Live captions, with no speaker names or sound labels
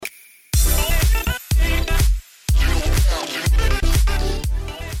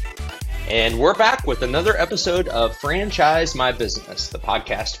And we're back with another episode of Franchise My Business, the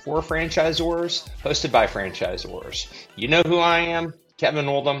podcast for franchisors, hosted by franchisors. You know who I am, Kevin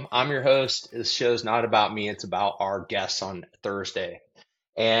Oldham. I'm your host. This show's not about me, it's about our guests on Thursday.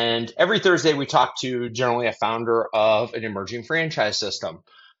 And every Thursday, we talk to generally a founder of an emerging franchise system.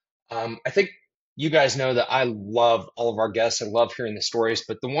 I think you guys know that I love all of our guests. I love hearing the stories,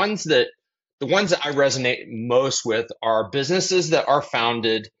 but the ones that I resonate most with are businesses that are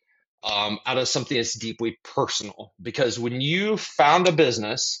founded out of something that's deeply personal. Because when you found a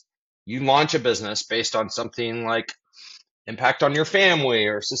business, you launch a business based on something like impact on your family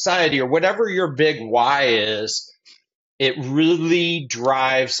or society or whatever your big why is, it really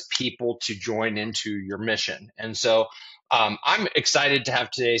drives people to join into your mission. And so I'm excited to have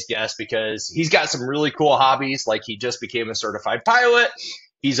today's guest because he's got some really cool hobbies. Like he just became a certified pilot.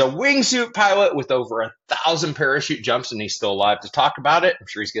 He's a wingsuit pilot with over 1,000 parachute jumps, and he's still alive to talk about it. I'm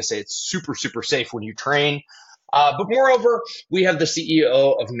sure he's going to say it's super, super safe when you train. But moreover, we have the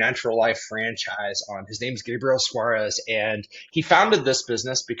CEO of Natural Life Franchise on. His name's Gabriel Suarez, and he founded this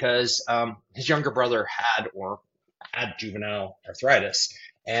business because his younger brother had juvenile arthritis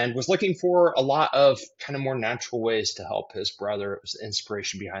and was looking for a lot of kind of more natural ways to help his brother. It was the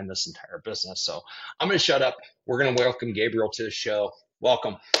inspiration behind this entire business. So I'm going to shut up. We're going to welcome Gabriel to the show.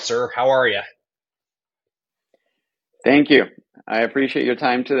 Welcome, sir. How are you? Thank you. I appreciate your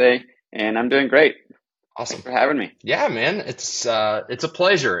time today, and I'm doing great. Awesome. Thanks for having me. Yeah, man. It's a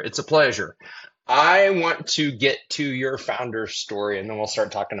pleasure. It's a pleasure. I want to get to your founder story, and then we'll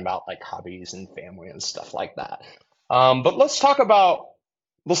start talking about like hobbies and family and stuff like that. But let's talk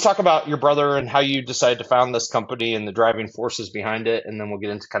about your brother and how you decided to found this company and the driving forces behind it, and then we'll get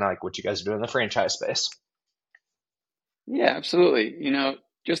into kind of like what you guys do in the franchise space. Yeah, absolutely.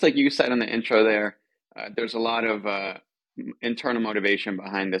 Just like you said in the intro there, there's a lot of internal motivation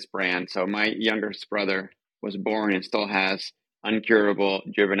behind this brand. So my youngest brother was born and still has uncurable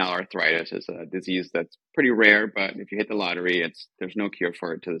juvenile arthritis. It's a disease that's pretty rare, but if you hit the lottery, there's no cure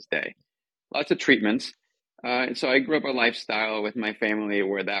for it to this day. Lots of treatments. And so I grew up a lifestyle with my family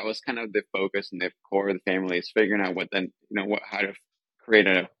where that was kind of the focus and the core of the family is figuring out how to create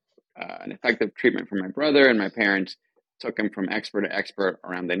an effective treatment for my brother. And my parents took him from expert to expert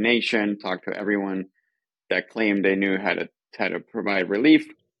around the nation, talked to everyone that claimed they knew how to provide relief.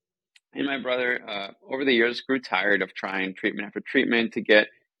 And my brother, over the years, grew tired of trying treatment after treatment to get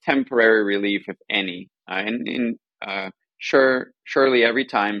temporary relief, if any. Surely every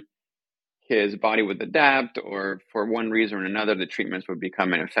time his body would adapt, or for one reason or another, the treatments would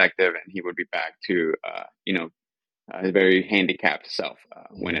become ineffective, and he would be back to, his very handicapped self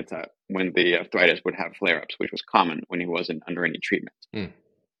when the arthritis would have flare-ups, which was common when he wasn't under any treatment.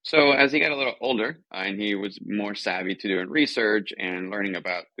 So as he got a little older and he was more savvy to doing research and learning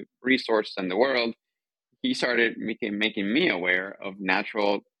about the resources in the world, he started making me aware of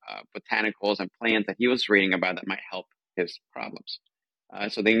natural botanicals and plants that he was reading about that might help his problems.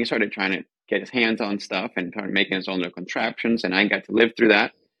 So then he started trying to get his hands on stuff and started making his own little contraptions, and I got to live through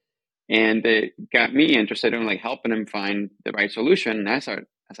that. And it got me interested in helping him find the right solution. And as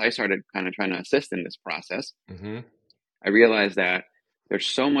I started kind of trying to assist in this process, I realized that there's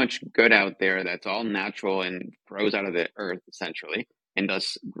so much good out there that's all natural and grows out of the earth, essentially, and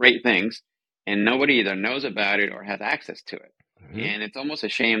does great things. And nobody either knows about it or has access to it. And it's almost a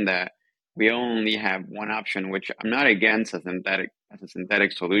shame that we only have one option, which I'm not against a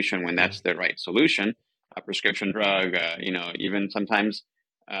synthetic solution when that's the right solution, a prescription drug, even sometimes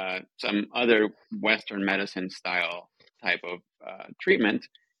some other Western medicine style type of treatment.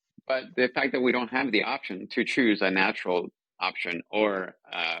 But the fact that we don't have the option to choose a natural option or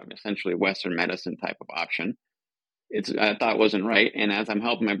essentially Western medicine type of option, I thought wasn't right. And as I'm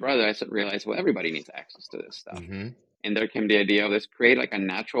helping my brother, I realized, well, everybody needs access to this stuff. And there came the idea of let's create like a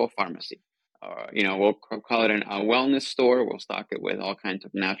natural pharmacy. We'll call it a wellness store. We'll stock it with all kinds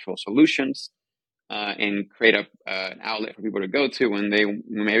of natural solutions and create an outlet for people to go to when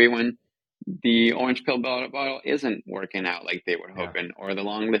the orange pill bottle isn't working out like they were hoping, or the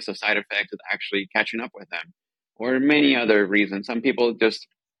long list of side effects is actually catching up with them, or many other reasons. Some people just,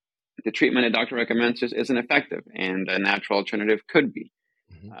 the treatment a doctor recommends just isn't effective, and a natural alternative could be.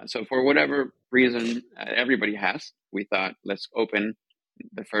 So for whatever reason everybody has, we thought, let's open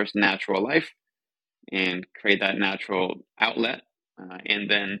the first Natural Life and create that natural outlet. And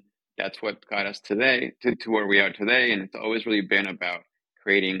then that's what got us today to where we are today. And it's always really been about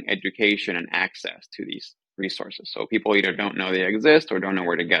creating education and access to these resources. So people either don't know they exist or don't know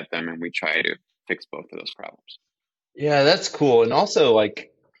where to get them. And we try to fix both of those problems. Yeah, that's cool. And also,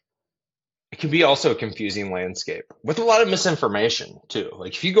 like, it can be also a confusing landscape with a lot of misinformation too.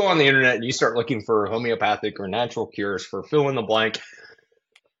 Like if you go on the internet and you start looking for homeopathic or natural cures for fill in the blank,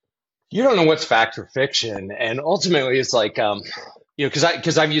 you don't know what's fact or fiction. And ultimately it's like,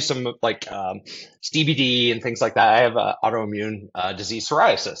 because I've used some like CBD and things like that. I have autoimmune disease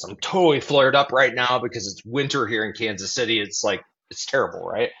psoriasis. I'm totally flared up right now because it's winter here in Kansas City. It's like it's terrible,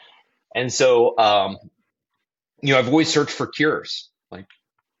 right? And so I've always searched for cures, like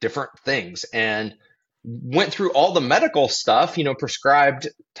different things, and went through all the medical stuff, prescribed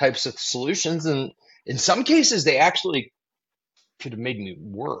types of solutions, and in some cases they actually could have made me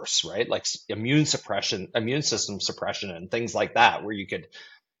worse, right? Like immune suppression, immune system suppression, and things like that, where you could,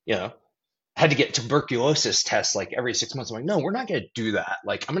 you know, had to get tuberculosis tests like every 6 months. I'm like, no, we're not going to do that.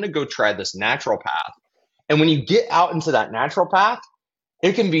 Like, I'm going to go try this natural path. And when you get out into that natural path,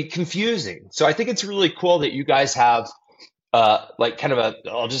 it can be confusing. So I think it's really cool that you guys have like kind of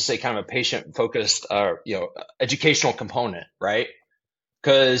I'll just say kind of a patient focused, educational component, right?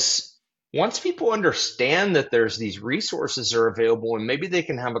 Because once people understand that there's these resources that are available and maybe they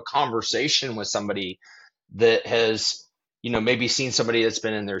can have a conversation with somebody that has, maybe seen somebody that's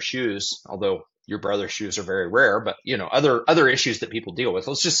been in their shoes, although your brother's shoes are very rare, but other issues that people deal with.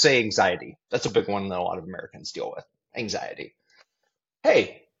 Let's just say anxiety. That's a big one that a lot of Americans deal with. Anxiety.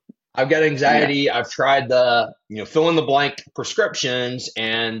 Hey, I've got Yeah. anxiety. I've tried the, fill in the blank prescriptions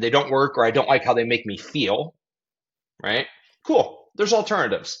and they don't work, or I don't like how they make me feel, right? Cool. There's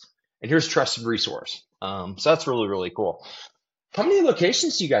alternatives. And here's a trusted resource. So that's really, really cool. How many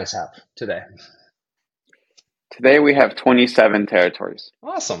locations do you guys have today? Today we have 27 territories.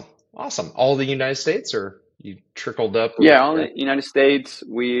 Awesome. Awesome. All the United States, or you trickled up or Yeah, all in the United States.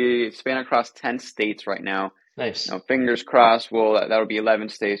 We span across 10 states right now. nice. Fingers crossed. That'll be 11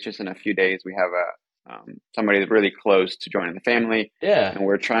 states just in a few days. We have somebody that's really close to joining the family, Yeah, and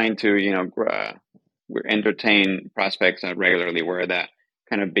we're trying to, we entertain prospects regularly. We're at that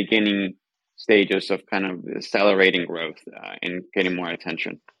kind of beginning stages of kind of accelerating growth and getting more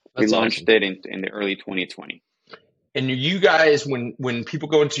attention. We that's launched awesome. it in the early 2020. And you guys, when people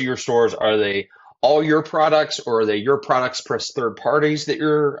go into your stores, are they all your products, or are they your products plus third parties that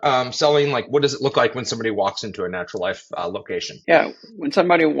you're selling? Like, what does it look like when somebody walks into a Natural Life location? Yeah, when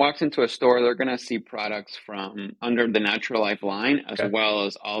somebody walks into a store, they're going to see products from under the Natural Life line, as Okay. well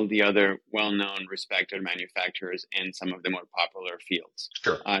as all the other well-known, respected manufacturers in some of the more popular fields.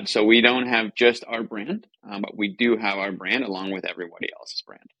 Sure. So we don't have just our brand, but we do have our brand along with everybody else's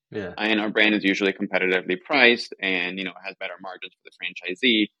brand. Yeah. And our brand is usually competitively priced, and has better margins for the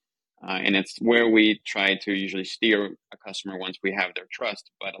franchisee. And it's where we try to usually steer a customer once we have their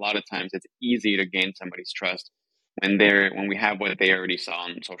trust. But a lot of times, it's easy to gain somebody's trust when we have what they already saw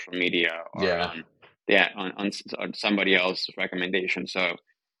on social media or Yeah. on somebody else's recommendation. So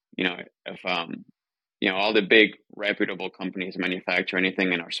if all the big reputable companies manufacture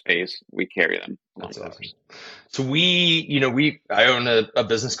anything in our space, we carry them along That's with awesome. ours. So I own a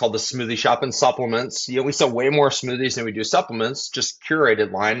business called the Smoothie Shop and Supplements. We sell way more smoothies than we do supplements, just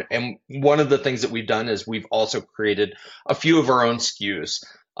curated line. And one of the things that we've done is we've also created a few of our own SKUs,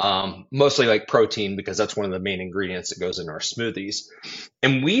 mostly like protein, because that's one of the main ingredients that goes into our smoothies.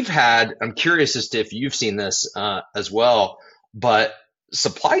 And I'm curious as to if you've seen this as well, but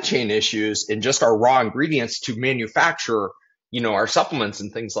supply chain issues in just our raw ingredients to manufacture our supplements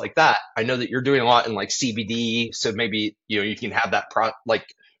and things like that. I know that you're doing a lot in like CBD, so maybe you can have that like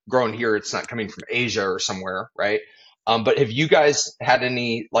grown here. It's not coming from Asia or somewhere, right? But have you guys had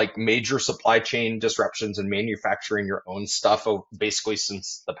any like major supply chain disruptions in manufacturing your own stuff basically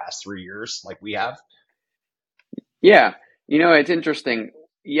since the past 3 years, like we have? Yeah, it's interesting.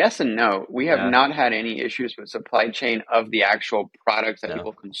 Yes and no. We have Yeah, not had any issues with supply chain of the actual products that no,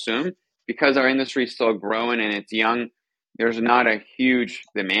 people consume because our industry is still growing and it's young. There's not a huge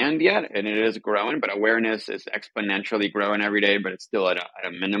demand yet, and it is growing, but awareness is exponentially growing every day, but it's still at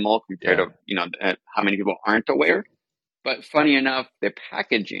a minimal compared yeah, to, at how many people aren't aware. But funny enough, the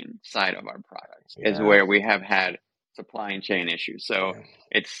packaging side of our products is yeah, where we have had supply chain issues. So yeah.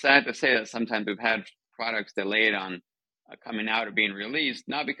 it's sad to say that sometimes we've had products delayed on coming out or being released,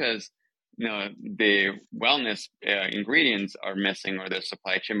 not because the wellness ingredients are missing or the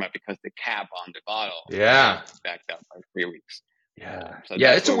supply chain, but because the cap on the bottle is Yeah, backed up by 3 weeks. yeah, So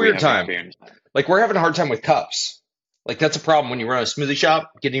yeah. that's It's a where we weird have time. experienced that. Like we're having a hard time with cups. Like that's a problem when you run a smoothie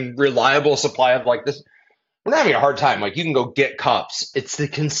shop, getting reliable supply of like this. We're not having a hard time. Like you can go get cups. It's the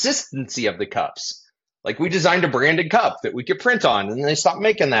consistency of the cups. Like we designed a branded cup that we could print on, and then they stopped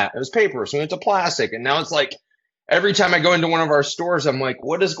making that. It was paper, so we went to plastic, and now it's like every time I go into one of our stores, I'm like,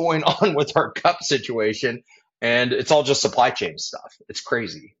 what is going on with our cup situation? And it's all just supply chain stuff. It's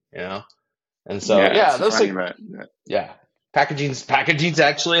crazy, you know? And so, Yeah, yeah, it's those funny, like, but yeah, packaging's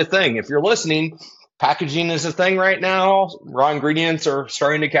actually a thing. If you're listening, packaging is a thing right now. Raw ingredients are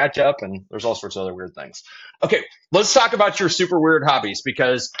starting to catch up, and there's all sorts of other weird things. Okay, let's talk about your super weird hobbies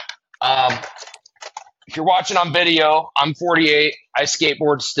because um, if you're watching on video, I'm 48. I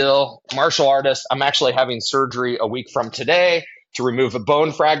skateboard still, martial artist. I'm actually having surgery a week from today to remove a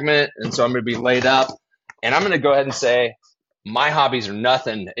bone fragment, and so I'm going to be laid up. And I'm going to go ahead and say my hobbies are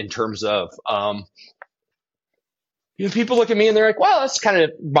nothing in terms of people look at me and they're like, "Well, that's kind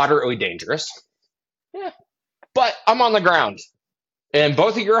of moderately dangerous." Yeah, but I'm on the ground. And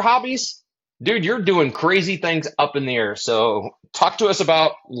both of your hobbies, dude, you're doing crazy things up in the air. So talk to us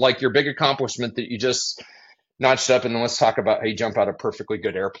about like your big accomplishment that you just notched up, and then let's talk about how you jump out of perfectly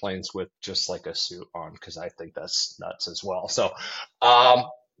good airplanes with just like a suit on, because I think that's nuts as well. So, um,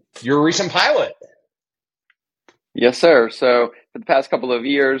 you're a recent pilot. yes, sir. So for the past couple of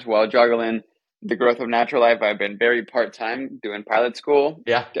years, while juggling the growth of natural life, I've been very part-time doing pilot school.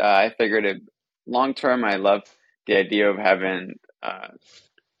 Yeah, I figured it long term, I love the idea of having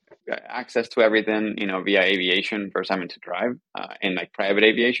access to everything, via aviation versus having to drive in like private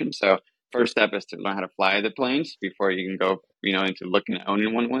aviation. So first step is to learn how to fly the planes before you can go, into looking at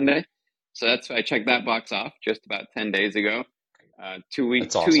owning one day. So that's I checked that box off just about 10 days ago. that's Two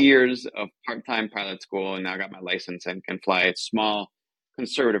awesome. years of part-time pilot school, and now I got my license and can fly small,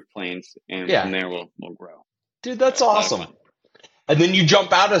 conservative planes, and from Yeah, there we'll grow. dude, So that's it's a lot of awesome. fun. And then you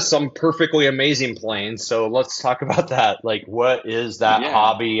jump out of some perfectly amazing planes. So let's talk about that. Like, what is that Yeah.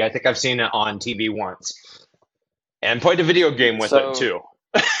 hobby? I think I've seen it on TV once and played a video game with it So too.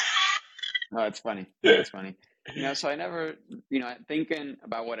 oh, it's funny. Yeah, it's funny. So I never, thinking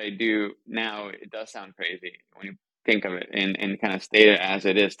about what I do now, it does sound crazy when you think of it and kind of state it as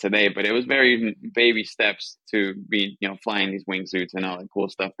it is today. But it was very baby steps to be, flying these wingsuits and all that cool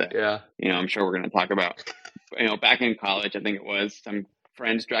stuff that, Yeah. I'm sure we're going to talk about. Back in college, I think it was, some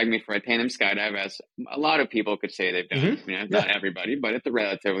friends dragged me for a tandem skydive, as a lot of people could say they've Hmm. done. Yeah. Not everybody, but it's a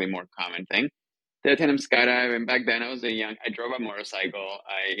relatively more common thing. Did a tandem skydive, and back then I drove a motorcycle.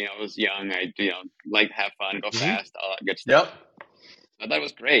 Was young. I, like to have fun, go Hmm. fast, all that good stuff. Yep. So that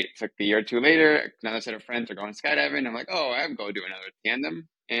was great. Took a year or two later, another set of friends are going skydiving. I'm like, oh, I'll go do another tandem.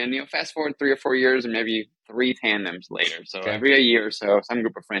 And, fast forward 3 or 4 years, and maybe three tandems later. So Okay. every a year or so, some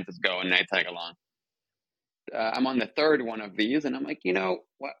group of friends is going, and I tag along. I'm on the third one of these, and I'm like,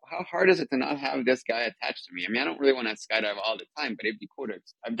 what? How hard is it to not have this guy attached to me? I mean, I don't really want to skydive all the time, but it'd be cool to.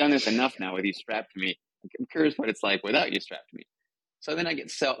 I've done this enough now with you strapped to me. I'm curious what it's like without you strapped to me. So then I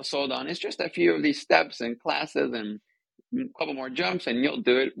get sold on. It's just a few of these steps and classes and a couple more jumps, and you'll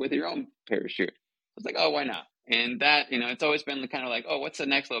do it with your own parachute. It's like, oh, why not? And that, it's always been kind of like, oh, what's the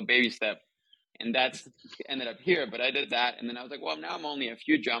next little baby step? And that's ended up here. But I did that, and then I was like, well, now I'm only a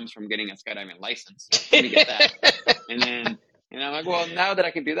few jumps from getting a skydiving license. Let me get that. And then, I'm like, well, now that I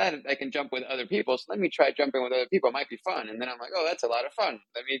can do that, I can jump with other people. So let me try jumping with other people. It might be fun. And then I'm like, oh, that's a lot of fun.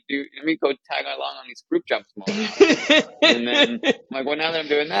 Let me go tag along on these group jumps more often. And then I'm like, well, now that I'm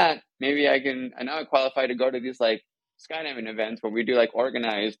doing that, maybe I now qualify to go to these like skydiving events where we do like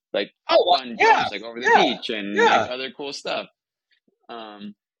organized, like Oh, well, fun yeah, jumps, like over the yeah, beach and like yeah. other cool stuff.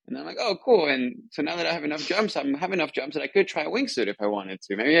 And I'm like, oh, cool. And so now that I have enough jumps, I have enough jumps that I could try a wingsuit if I wanted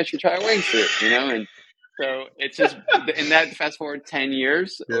to. Maybe I should try a wingsuit, And so it's just, in that fast forward 10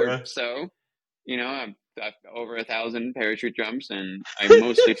 years or Yeah. so, I've over 1,000 parachute jumps, and I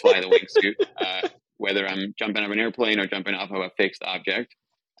mostly fly the wingsuit, whether I'm jumping off an airplane or jumping off of a fixed object.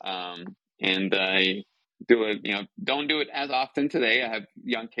 And I do it, don't do it as often today. I have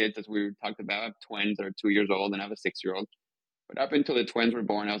young kids, as we talked about. I have twins that are 2 years old, and I have a 6-year-old. But up until the twins were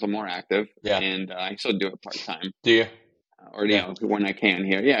born, I was more active, Yeah. and I still do it part time, Do you? or Yeah. when I can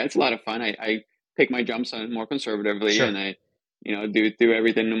here. Yeah, it's a lot of fun. I pick my jumps on more conservatively, Sure. and I do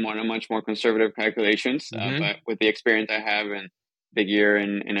everything on a much more conservative calculations. Hmm. But with the experience I have and big year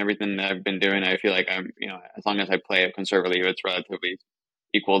and everything that I've been doing, I feel like I'm as long as I play it conservatively, it's relatively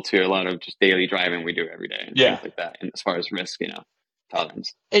equal to a lot of just daily driving we do every day and things Yeah. like that. And as far as risk,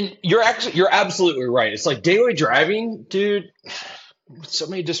 tolerance. And you're absolutely right. It's like daily driving, dude. So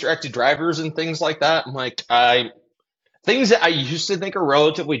many distracted drivers and things like that. I'm like, things that I used to think are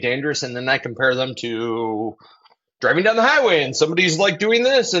relatively dangerous, and then I compare them to driving down the highway, and somebody's like doing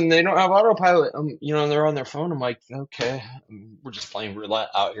this, and they don't have autopilot. And they're on their phone. I'm like, okay, we're just playing roulette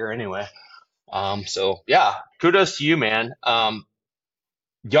out here anyway. So yeah, kudos to you, man.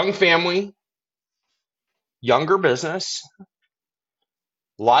 Young family, younger business,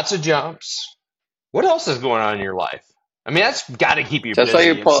 lots of jumps. What else is going on in your life? I mean, that's got to keep you So busy.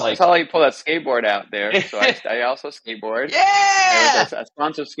 It's I like, saw you pull that skateboard out there. So I also skateboard. I was yeah, a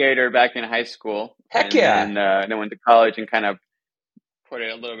sponsor skater back in high school, heck and yeah. then went to college and kind of put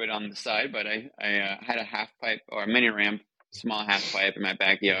it a little bit on the side. But I had a half pipe or a mini ramp, small half pipe in my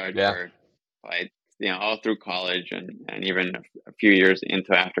backyard Yeah. for like all through college and even a few years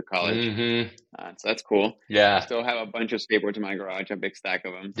into after college. Mm-hmm. So that's cool. Yeah. Still have a bunch of skateboards in my garage, a big stack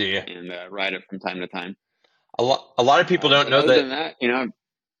of them, Do you? and ride it from time to time. A lot of people don't But know other that. than that,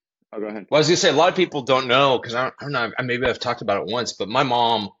 oh, go ahead. Well, I was gonna say a lot of people don't know because I don't know. Maybe I've talked about it once, but my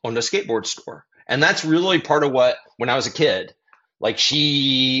mom owned a skateboard store, and that's really part of what when I was a kid, like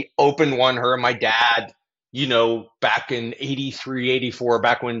she opened one. Her and my dad, back in 83, 84,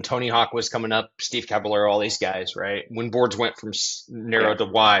 back when Tony Hawk was coming up, Steve Caballero, all these guys, right? When boards went from narrow Yeah. to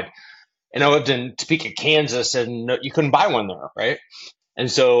wide, and I lived in Topeka, Kansas, and you couldn't buy one there, right? And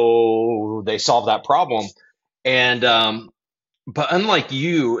so they solved that problem, and but unlike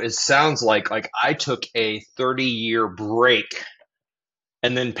you, it sounds like I took a 30-year break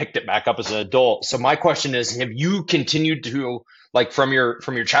and then picked it back up as an adult. So my question is, have you continued to like from your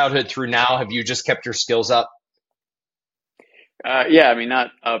childhood through now, have you just kept your skills up? Yeah, I mean,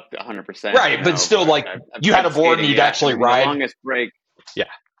 not up to 100%, Right, but still but like I've you had a kept board and skating. you'd Yeah, actually I mean, ride. Yeah.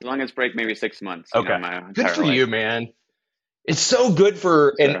 the longest break, maybe 6 months, Okay. my Good entire for life. you, man. It's so good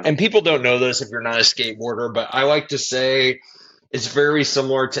for So, and people don't know this if you're not a skateboarder, but I like to say it's very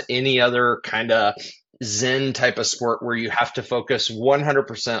similar to any other kind of Zen type of sport where you have to focus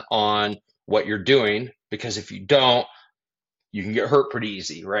 100% on what you're doing because if you don't, you can get hurt pretty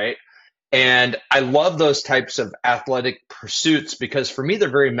easy, right? And I love those types of athletic pursuits because for me they're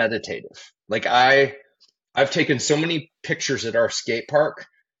very meditative. Like I've taken so many pictures at our skate park,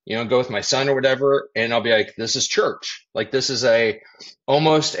 go with my son or whatever, and I'll be like, this is church. Like this is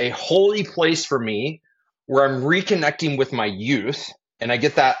almost a holy place for me where I'm reconnecting with my youth and I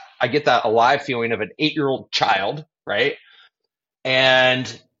get that alive feeling of an 8-year-old child, right?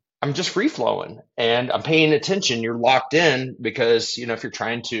 And I'm just free flowing and I'm paying attention. You're locked in because, if you're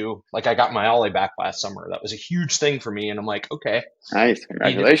trying to, like I got my Ollie back last summer. That was a huge thing for me. And I'm like, okay, nice. well,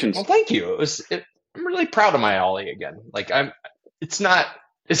 Congratulations. thank you. I'm really proud of my Ollie again. Like it's not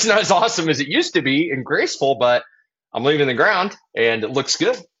as awesome as it used to be and graceful, but I'm leaving the ground and it looks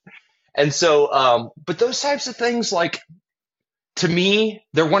good. And so, but those types of things, like to me,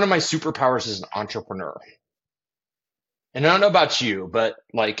 they're one of my superpowers as an entrepreneur. And I don't know about you, but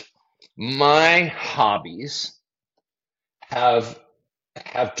like my hobbies have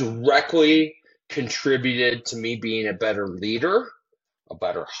have directly contributed to me being a better leader, a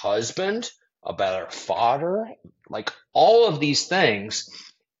better husband, a better father, like all of these things.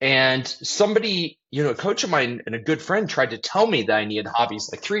 And somebody, a coach of mine and a good friend tried to tell me that I needed hobbies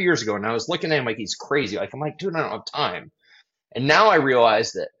like 3 years ago. And I was looking at him like he's crazy. Like, I'm like, dude, I don't have time. And now I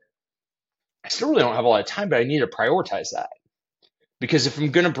realize that I still really don't have a lot of time, but I need to prioritize that. Because if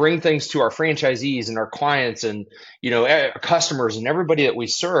I'm going to bring things to our franchisees and our clients and, our customers and everybody that we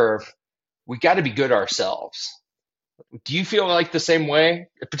serve, we got to be good ourselves. Do you feel like the same way?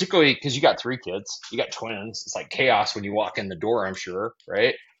 Particularly because you got 3 kids, you got twins. It's like chaos when you walk in the door, I'm sure,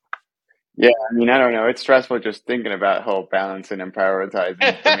 right? Yeah, I mean, I don't know. It's stressful just thinking about whole balancing and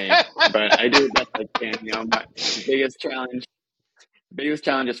prioritizing for me, but I do the best I can. My biggest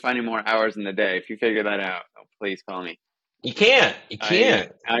challenge is finding more hours in the day. If you figure that out, please call me. You can't. You I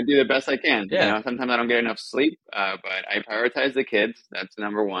can't. I do the best I can. Yeah. Sometimes I don't get enough sleep, but I prioritize the kids. That's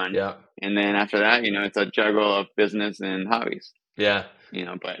number one. Yeah. And then after that, it's a juggle of business and hobbies. Yeah.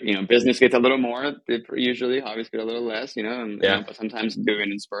 But business gets a little more usually. Hobbies get a little less. Yeah. But sometimes do it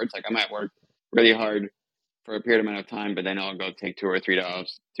in spurts. Like I might work really hard for a period amount of time, but then I'll go take 2 or 3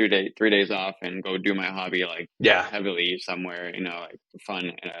 days, 3 days off, and go do my hobby like Yeah. heavily somewhere. Like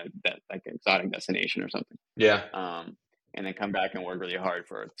fun, that like exotic destination or something. Yeah. And then come back and work really hard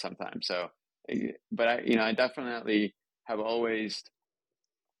for some time. So, but I definitely have always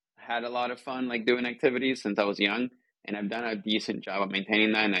had a lot of fun, like doing activities since I was young, and I've done a decent job of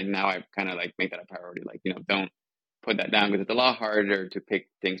maintaining that. And now I've kind of like make that a priority. Like, don't put that down because it's a lot harder to pick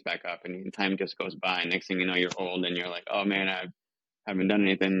things back up, and time just goes by. Next thing you know, you're old and you're like, oh man, I haven't done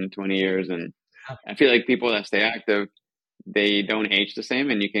anything in 20 years. And I feel like people that stay active, they don't age the same,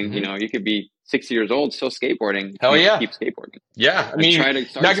 and you can, you could be 60 years old still skateboarding. Hell yeah. Keep skateboarding. Yeah. I mean, try to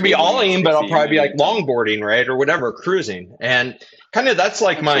not gonna be skateboarding all in, at but I'll 60, probably be like maybe. longboarding, right? Or whatever, cruising. And kind of that's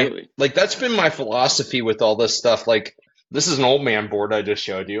like Absolutely. that's been my philosophy with all this stuff. Like this is an old man board I just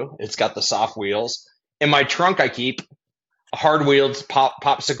showed you. It's got the soft wheels. In my trunk I keep a hard wheeled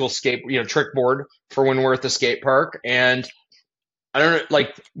popsicle skate, trick board for when we're at the skate park. And I don't know,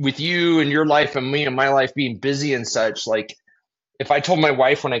 like with you and your life and me and my life being busy and such, like if I told my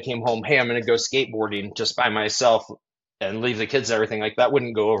wife when I came home, hey, I'm going to go skateboarding just by myself and leave the kids and everything, like that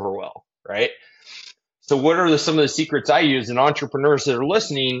wouldn't go over well, right? So what are some of the secrets I use? And entrepreneurs that are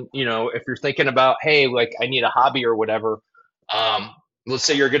listening, if you're thinking about, hey, like I need a hobby or whatever, let's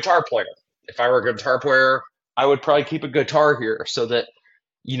say you're a guitar player. If I were a guitar player, I would probably keep a guitar here so that,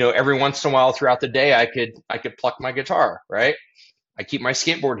 every once in a while throughout the day, I could pluck my guitar, right? I keep my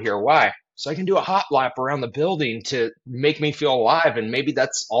skateboard here. Why? So I can do a hot lap around the building to make me feel alive. And maybe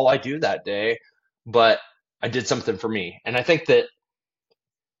that's all I do that day, but I did something for me. And I think that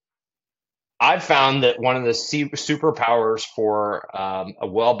I've found that one of the superpowers for a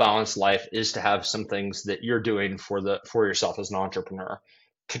well-balanced life is to have some things that you're doing for yourself as an entrepreneur,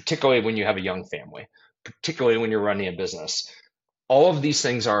 particularly when you have a young family, particularly when you're running a business. All of these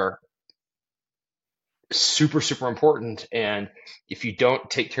things are super, super important. And if you don't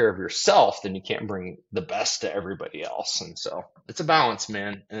take care of yourself, then you can't bring the best to everybody else. And so it's a balance,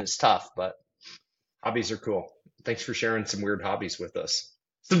 man, and it's tough, but hobbies are cool. Thanks for sharing some weird hobbies with us.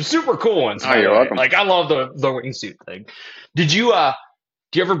 Some super cool ones, Oh, by the you're way. welcome. Like I love the wingsuit thing. Did you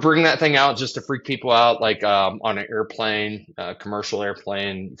do you ever bring that thing out just to freak people out, like on an airplane, commercial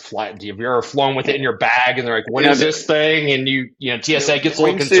airplane flight? Have you ever flown with it in your bag and they're like, "What You know, is this thing?" And TSA the gets a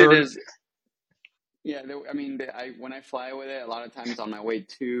little wingsuit concerned. is, yeah, I mean, when I fly with it, a lot of times on my way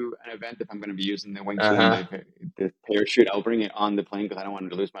to an event, if I'm going to be using the Uh wingsuit and huh. the parachute, I'll bring it on the plane because I don't want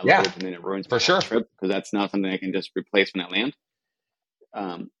to lose my Yeah, luggage and then it ruins my for whole sure. trip because that's not something I can just replace when I land.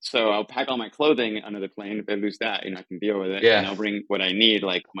 So I'll pack all my clothing under the plane. If I lose that, I can deal with it, and Yeah. I'll bring what I need,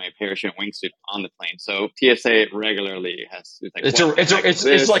 like my parachute and wingsuit, on the plane. So TSA regularly it's like, It's what a the it's heck a is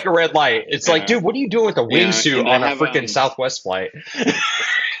it's like this? a red light. It's like, Uh, dude, what are you doing with a wingsuit and I on a have freaking Southwest flight?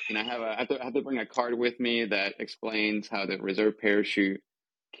 I have to bring a card with me that explains how the reserve parachute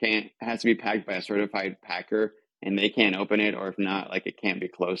can't has to be packed by a certified packer, and they can't open it, or if not, like it can't be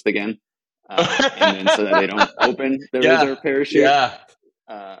closed again. And then so that they don't open the Yeah, reserve parachute, yeah.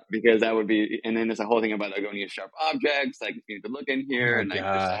 because that would be, and then there's a whole thing about like going to use sharp objects, like you need to look in Oh here, my and I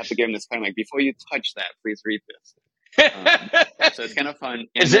have to gosh. give them this kind of like, before you touch that, please read this. So it's kind of fun.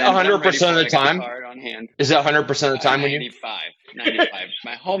 Is And it then when I'm ready 100% of for it, the I got the time? card on hand. Is it 100% of the time when you? 95.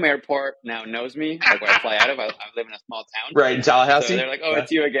 My home airport now knows me, like where I fly out of. I live in a small town. Right, in So Tallahassee? they're like, oh, Yeah.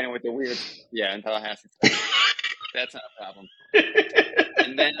 it's you again with the weird, yeah, in Tallahassee. So that's not a problem.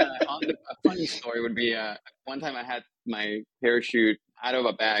 And then a funny story would be one time I had my parachute out of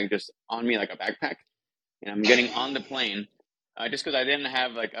a bag just on me, like a backpack, and I'm getting on the plane just because I didn't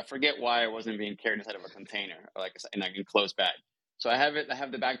have, like, I forget why it wasn't being carried inside of a container or like in an enclosed bag. So I have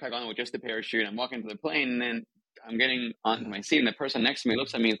the backpack on with just the parachute. I'm walking to the plane, and then I'm getting onto my seat, and the person next to me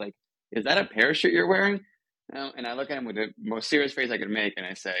looks at me and is like, "Is that a parachute you're wearing?" And I look at him with the most serious face I could make, and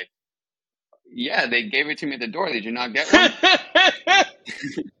I say, "Yeah, they gave it to me at the door. Did you not get one?"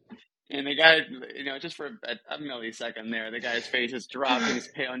 And the guy, just for a millisecond there, the guy's face just drops and he's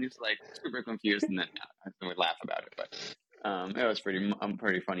pale and he's like super confused. And then I would laugh about it, but it was a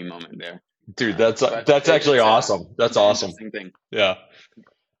pretty funny moment there. Dude, But that's actually it's awesome. That's an awesome. interesting thing. Yeah.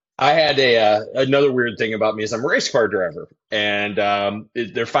 I had another weird thing about me is I'm a race car driver, and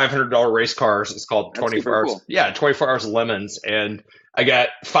they're $500 race cars. It's called That's 24 super hours. cool. Yeah, 24 hours of lemons. And I got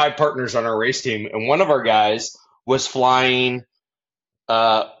five partners on our race team, and one of our guys was flying.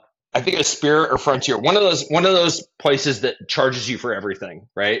 Uh, I think it was Spirit or Frontier. One of those places that charges you for everything,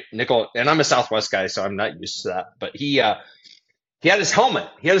 right? Nickel. And I'm a Southwest guy, so I'm not used to that. But he had his helmet.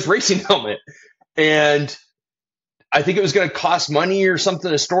 He had his racing helmet, and I think it was going to cost money or something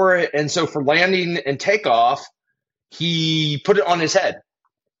to store it. And so for landing and takeoff, he put it on his head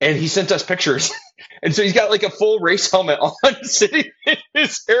and he sent us pictures. And so he's got like a full race helmet on, sitting in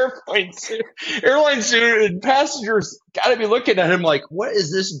his airline suit, and passengers got to be looking at him like, what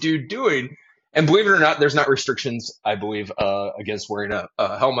is this dude doing? And believe it or not, there's not restrictions, I believe, against wearing a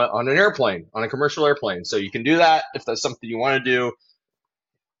helmet on an airplane, on a commercial airplane. So you can do that if that's something you want to do.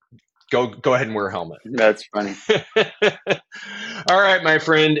 Go ahead and wear a helmet. That's funny. All right, my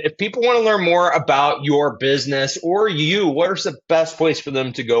friend. If people want to learn more about your business or you, where's the best place for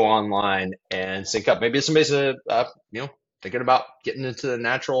them to go online and sync up? Maybe somebody's thinking about getting into the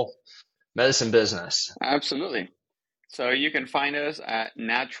natural medicine business. Absolutely. So you can find us at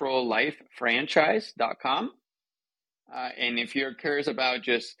naturallifefranchise.com. And if you're curious about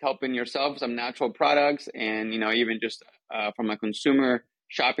just helping yourself some natural products and, even just from a consumer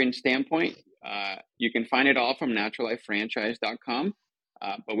shopping standpoint, you can find it all from naturallifefranchise.com.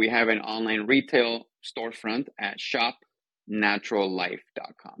 But we have an online retail storefront at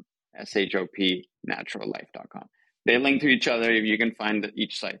shopnaturallife.com, SHOP naturallife.com. they link to each other. You can find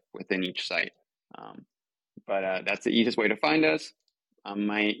each site within each site. But that's the easiest way to find us.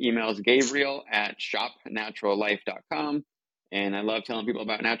 My email is gabriel@shopnaturallife.com. And I love telling people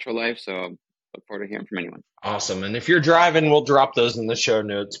about Natural Life, so look forward to hearing from anyone. Awesome. And if you're driving, we'll drop those in the show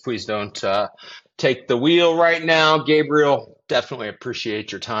notes. Please don't take the wheel right now. Gabriel, definitely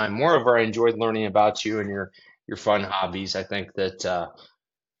appreciate your time. Moreover, I enjoyed learning about you and your fun hobbies. I think that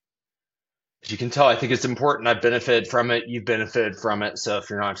as you can tell, I think it's important. I've benefited from it. You've benefited from it. So if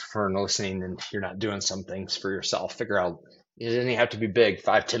you're an entrepreneur listening and you're not doing some things for yourself, figure out it doesn't have to be big,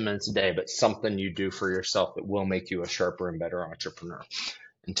 5-10 minutes a day, but something you do for yourself that will make you a sharper and better entrepreneur.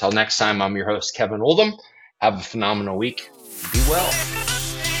 Until next time, I'm your host, Kevin Oldham. Have a phenomenal week. Be well.